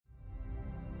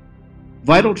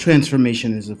Vital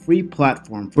Transformation is a free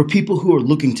platform for people who are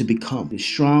looking to become the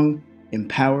strong,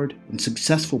 empowered, and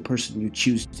successful person you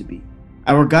choose to be.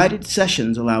 Our guided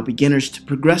sessions allow beginners to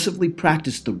progressively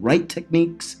practice the right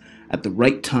techniques at the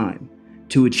right time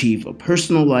to achieve a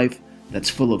personal life that's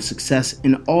full of success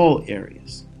in all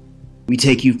areas. We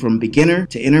take you from beginner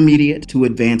to intermediate to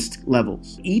advanced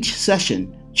levels. Each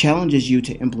session challenges you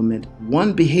to implement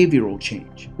one behavioral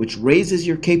change, which raises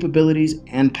your capabilities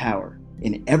and power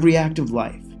in every act of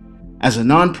life. As a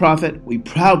nonprofit, we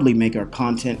proudly make our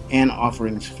content and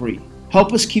offerings free.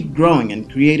 Help us keep growing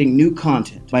and creating new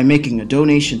content by making a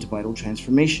donation to Vital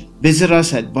Transformation. Visit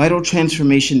us at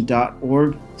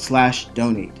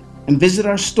vitaltransformation.org/donate and visit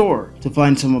our store to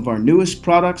find some of our newest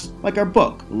products like our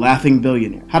book, The Laughing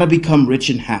Billionaire: How to Become Rich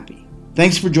and Happy.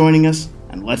 Thanks for joining us,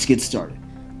 and let's get started.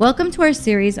 Welcome to our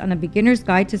series on A Beginner's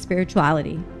Guide to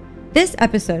Spirituality. This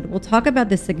episode will talk about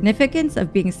the significance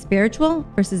of being spiritual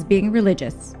versus being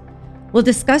religious. We'll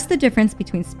discuss the difference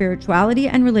between spirituality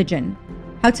and religion,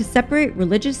 how to separate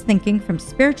religious thinking from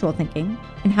spiritual thinking,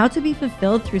 and how to be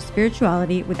fulfilled through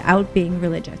spirituality without being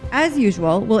religious. As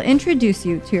usual, we'll introduce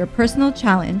you to your personal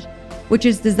challenge, which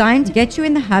is designed to get you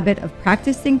in the habit of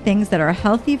practicing things that are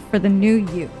healthy for the new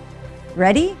you.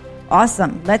 Ready?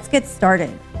 Awesome. Let's get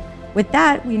started. With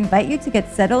that, we invite you to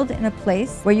get settled in a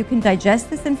place where you can digest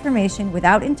this information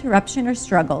without interruption or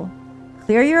struggle,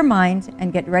 clear your mind,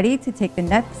 and get ready to take the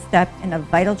next step in a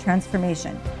vital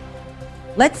transformation.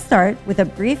 Let's start with a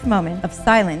brief moment of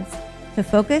silence to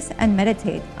focus and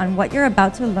meditate on what you're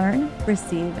about to learn,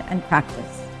 receive, and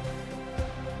practice.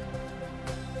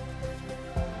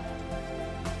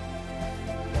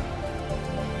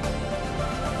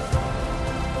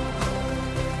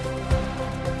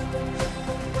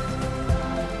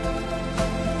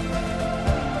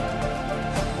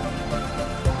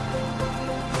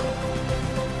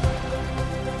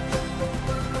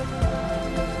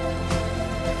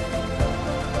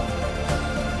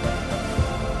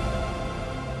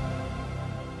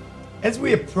 As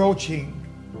we're approaching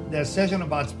the session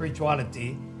about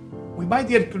spirituality, we might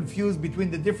get confused between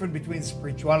the difference between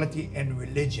spirituality and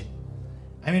religion.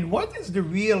 I mean, what is the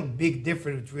real big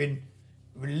difference between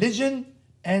religion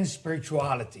and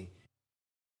spirituality?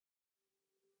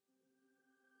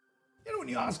 You know, when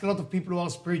you ask a lot of people who are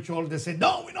spiritual, they say,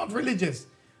 no, we're not religious.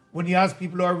 When you ask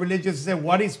people who are religious, they say,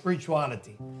 what is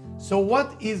spirituality? So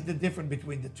what is the difference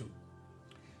between the two?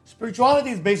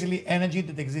 Spirituality is basically energy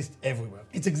that exists everywhere.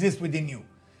 It exists within you.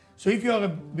 So if you are a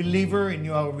believer and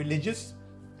you are religious,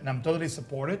 and I'm totally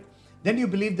supported, then you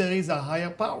believe there is a higher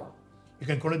power. You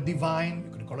can call it divine,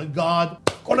 you can call it God,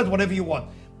 call it whatever you want.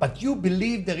 But you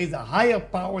believe there is a higher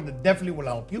power that definitely will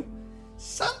help you.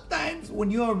 Sometimes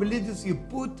when you are religious, you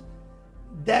put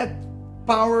that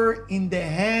power in the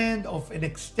hand of an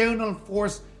external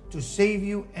force to save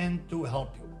you and to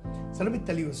help you. So let me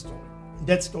tell you a story.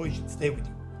 That story should stay with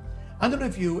you. I don't know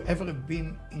if you ever have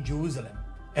been in Jerusalem,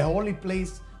 a holy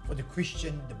place for the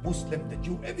Christian, the Muslim, the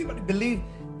Jew. Everybody believes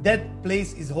that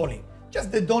place is holy.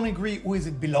 Just they don't agree who is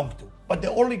it belong to. But they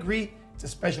all agree it's a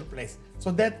special place.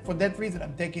 So for that reason,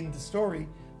 I'm taking the story.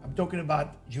 I'm talking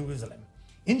about Jerusalem.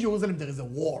 In Jerusalem, there is a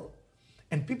wall.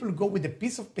 And people go with a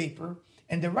piece of paper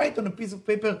and they write on a piece of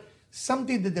paper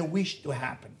something that they wish to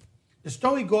happen. The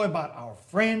story goes about our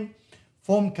friend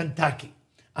from Kentucky.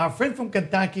 Our friend from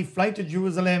Kentucky fly to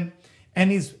Jerusalem,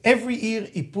 and every year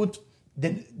he put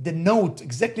the note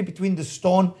exactly between the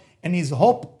stone, and his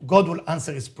hope God will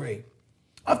answer his prayer.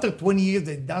 After 20 years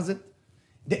that he does it,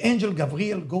 the angel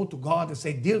Gabriel go to God and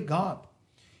say, dear God,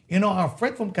 you know, our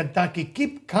friend from Kentucky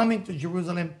keep coming to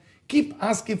Jerusalem, keep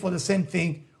asking for the same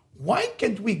thing. Why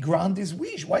can't we grant his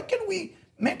wish? Why can't we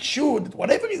make sure that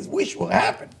whatever his wish will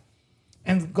happen?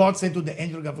 And God said to the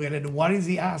angel Gabriel, and what is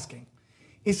he asking?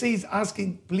 He says, he's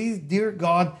asking, please, dear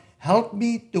God, help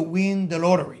me to win the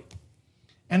lottery.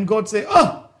 And God said,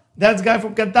 oh, that's guy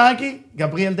from Kentucky?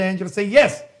 Gabriel the angel say,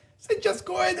 yes. Say, just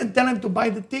go ahead and tell him to buy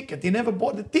the ticket. He never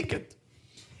bought the ticket.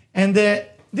 And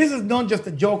this is not just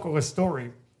a joke or a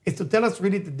story. It's to tell us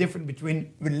really the difference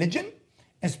between religion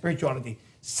and spirituality.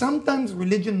 Sometimes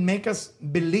religion makes us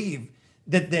believe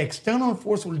that the external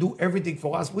force will do everything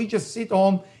for us. We just sit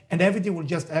home and everything will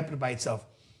just happen by itself.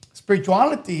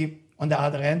 Spirituality, on the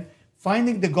other hand,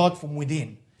 finding the God from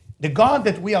within. The God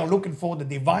that we are looking for, the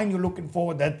divine you're looking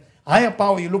for, that higher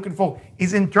power you're looking for,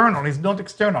 is internal, it's not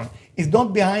external. It's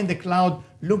not behind the cloud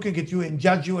looking at you and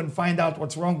judge you and find out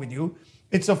what's wrong with you.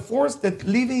 It's a force that's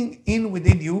living in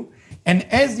within you. And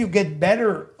as you get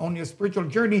better on your spiritual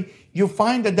journey, you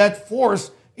find that that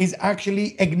force is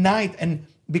actually ignite and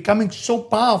becoming so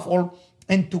powerful.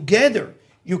 And together,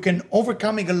 you can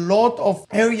overcoming a lot of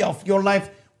area of your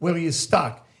life where you're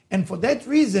stuck. And for that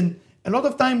reason, a lot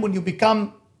of time when you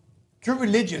become true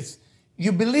religious,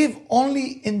 you believe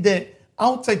only in the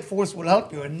outside force will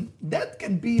help you. And that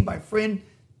can be, my friend,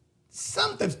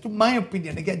 sometimes, to my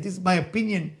opinion, again, this is my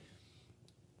opinion,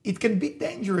 it can be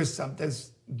dangerous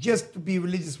sometimes just to be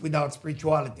religious without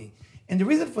spirituality. And the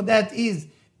reason for that is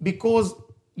because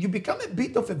you become a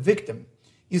bit of a victim.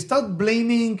 You start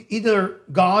blaming either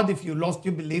God, if you lost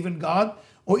your belief in God,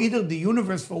 or either the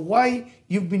universe for why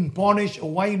you've been punished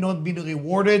or why you've not been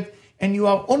rewarded. And you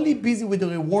are only busy with the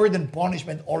reward and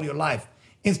punishment all your life.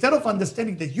 Instead of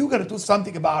understanding that you got to do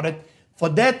something about it for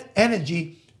that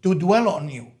energy to dwell on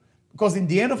you. Because in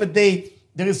the end of the day,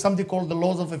 there is something called the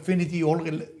laws of affinity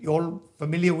you're all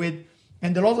familiar with.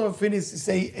 And the laws of affinity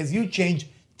say, as you change,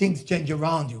 things change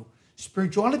around you.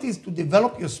 Spirituality is to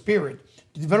develop your spirit,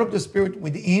 to develop the spirit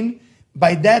within,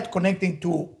 by that connecting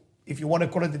to, if you want to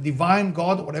call it the divine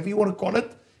God, or whatever you want to call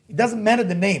it, it doesn't matter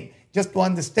the name, just to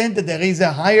understand that there is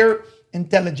a higher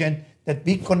intelligence that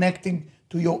be connecting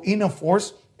to your inner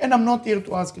force. And I'm not here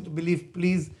to ask you to believe.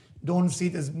 Please don't see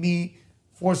it as me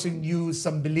forcing you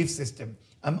some belief system.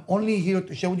 I'm only here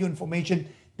to show you information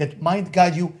that might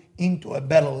guide you into a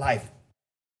better life.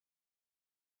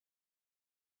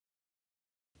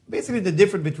 Basically, the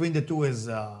difference between the two is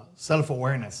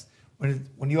self-awareness.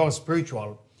 When you are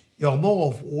spiritual, you are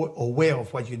more aware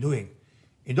of what you're doing.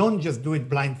 You don't just do it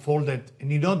blindfolded,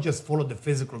 and you don't just follow the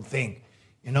physical thing.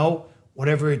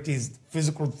 Whatever it is,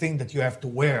 physical thing that you have to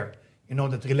wear,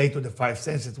 that relate to the five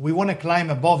senses. We want to climb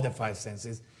above the five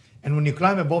senses. And when you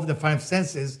climb above the five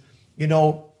senses,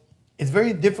 it's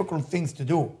very difficult things to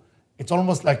do. It's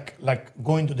almost like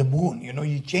going to the moon.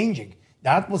 You're changing the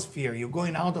atmosphere. You're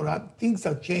going out of that. Things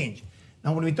are changed.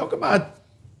 Now, when we talk about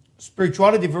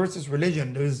spirituality versus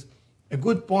religion, there's a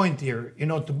good point here.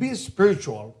 To be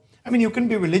spiritual, you can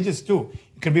be religious too.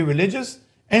 You can be religious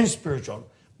and spiritual,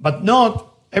 but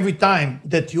not every time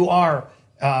that you are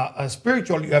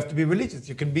spiritual, you have to be religious.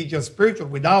 You can be just spiritual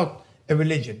without a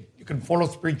religion. You can follow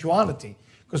spirituality,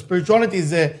 because spirituality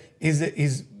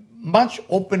is much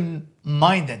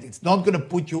open-minded. It's not going to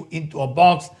put you into a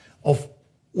box of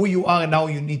who you are and how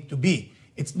you need to be.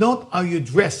 It's not how you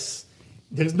dress.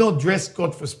 There is no dress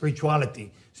code for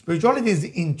spirituality. Spirituality is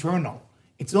internal.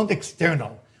 It's not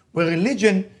external. Where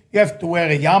religion, you have to wear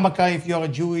a yarmulke if you're a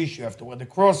Jewish. You have to wear the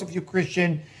cross if you're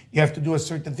Christian. You have to do a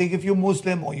certain thing if you're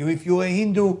Muslim, or if you're a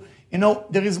Hindu.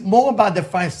 There is more about the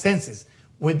five senses.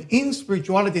 Within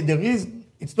spirituality,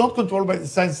 it's not controlled by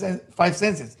the five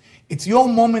senses. It's your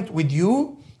moment with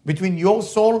you, between your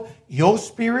soul, your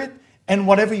spirit, and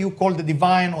whatever you call the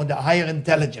divine or the higher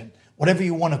intelligence, whatever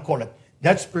you want to call it.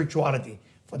 That's spirituality.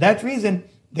 For that reason,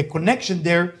 the connection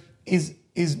there is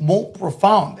more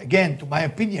profound. Again, to my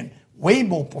opinion, way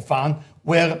more profound,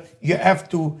 where you have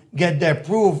to get the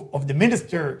approval of the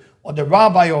minister or the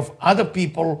rabbi of other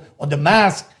people or the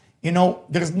mask.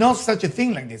 There's no such a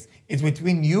thing like this. It's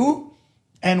between you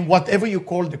and whatever you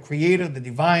call the creator, the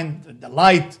divine, the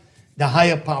light, the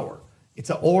higher power. It's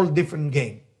a all different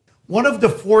game. One of the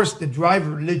forces that drive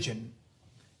religion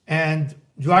and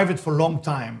drive it for a long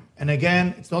time, and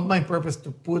again, it's not my purpose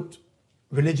to put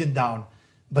religion down,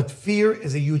 but fear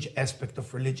is a huge aspect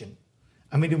of religion.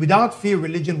 Without fear,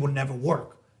 religion will never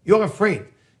work. You're afraid.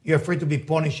 You're afraid to be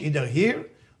punished either here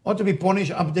or to be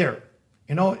punished up there.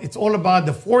 It's all about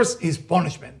the force is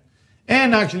punishment.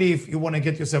 And actually, if you want to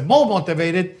get yourself more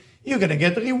motivated, you're going to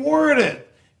get rewarded,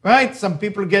 right? Some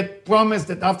people get promised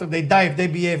that after they die, if they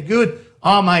behave good,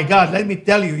 oh my God, let me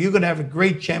tell you, you're going to have a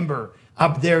great chamber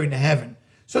up there in heaven.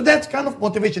 So that's kind of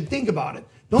motivation. Think about it.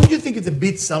 Don't you think it's a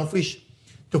bit selfish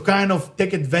to kind of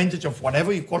take advantage of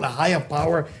whatever you call a higher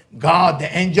power, God,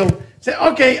 the angel? Say,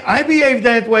 okay, I behave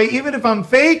that way. Even if I'm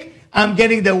fake, I'm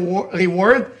getting the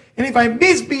reward. And if I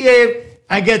misbehave,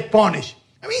 I get punished.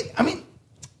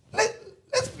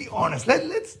 Let's be honest.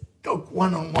 Let's talk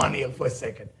one-on-one here for a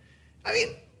second.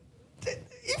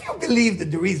 If you believe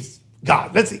that there is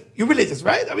God, let's see, you're religious,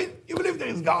 right? You believe there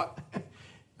is God.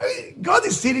 God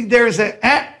is sitting there and saying,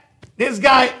 this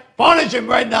guy, punish him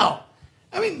right now.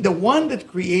 The one that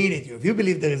created you, if you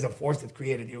believe there is a force that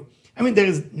created you, there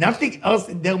is nothing else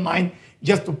in their mind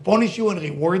just to punish you and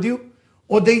reward you,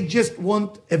 or they just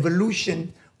want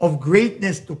evolution of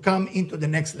greatness to come into the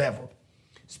next level.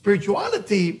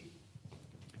 Spirituality,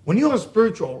 when you are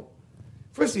spiritual,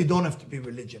 first, you don't have to be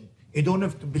religion. You don't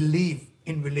have to believe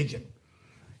in religion.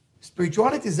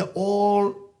 Spirituality is an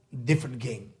all different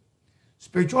game.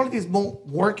 Spirituality is more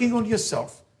working on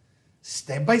yourself,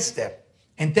 step by step,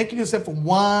 and taking yourself from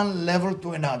one level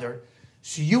to another,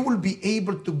 so you will be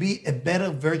able to be a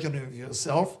better version of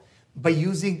yourself by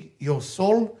using your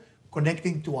soul,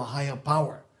 connecting to a higher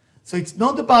power. So it's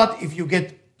not about if you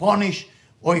get punished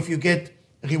or if you get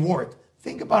reward.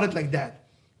 Think about it like that.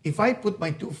 If I put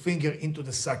my 2 fingers into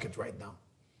the socket right now,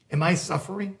 am I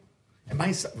suffering?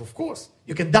 Of course,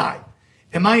 you can die.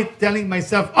 Am I telling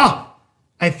myself,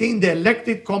 I think the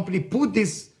electric company put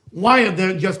this wire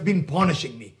there just been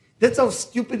punishing me? That's how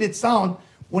stupid it sounds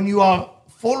when you are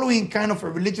following kind of a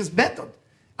religious method.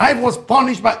 I was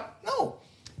punished by, no.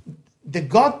 The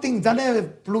God thing doesn't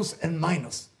have plus and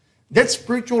minus. That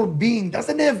spiritual being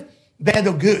doesn't have bad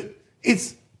or good.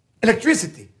 It's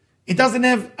electricity. It doesn't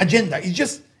have agenda. It's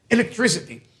just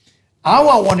electricity. How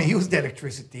I want to use the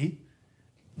electricity,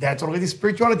 that's already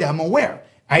spirituality. I'm aware.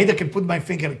 I either can put my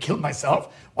finger and kill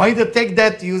myself, or either take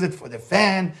that to use it for the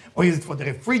fan, or use it for the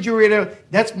refrigerator.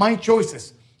 That's my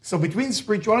choices. So between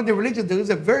spirituality and religion, there is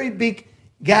a very big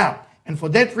gap. And for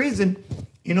that reason,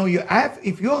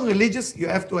 if you're religious, you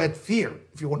have to add fear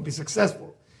if you want to be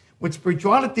successful. With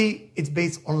spirituality, it's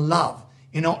based on love.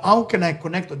 How can I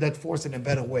connect to that force in a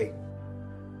better way?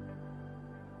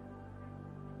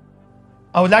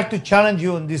 I would like to challenge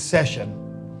you in this session,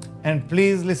 and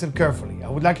please listen carefully. I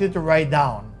would like you to write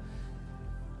down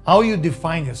how you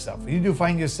define yourself. Do you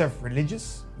define yourself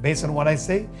religious based on what I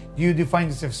say? Do you define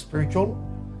yourself spiritual?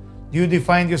 Do you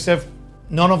define yourself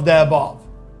none of the above?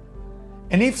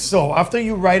 And if so, after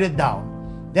you write it down,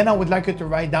 then I would like you to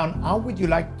write down how would you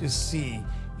like to see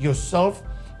yourself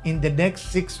in the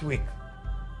next 6 weeks.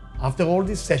 After all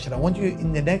this session, I want you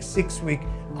in the next 6 weeks,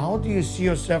 how do you see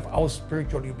yourself, how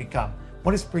spiritual you become?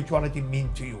 What does spirituality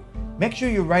mean to you? Make sure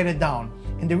you write it down.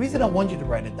 And the reason I want you to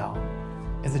write it down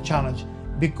as a challenge,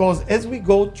 because as we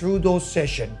go through those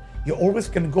sessions, you always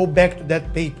can go back to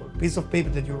that piece of paper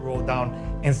that you wrote down,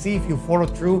 and see if you follow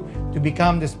through to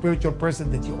become the spiritual person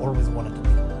that you always wanted to be.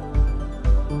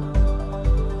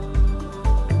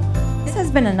 This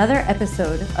has been another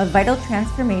episode of Vital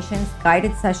Transformation's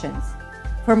Guided Sessions.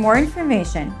 For more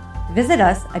information, visit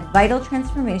us at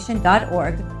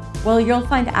vitaltransformation.org, where you'll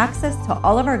find access to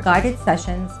all of our guided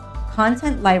sessions,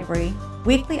 content library,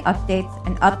 weekly updates,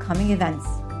 and upcoming events.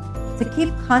 To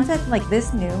keep content like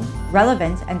this new,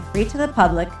 relevant, and free to the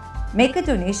public, make a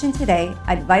donation today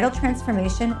at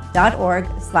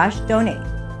vitaltransformation.org/donate,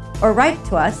 or write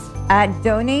to us at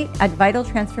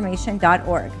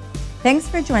donate@vitaltransformation.org. Thanks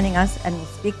for joining us, and we'll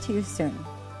speak to you soon.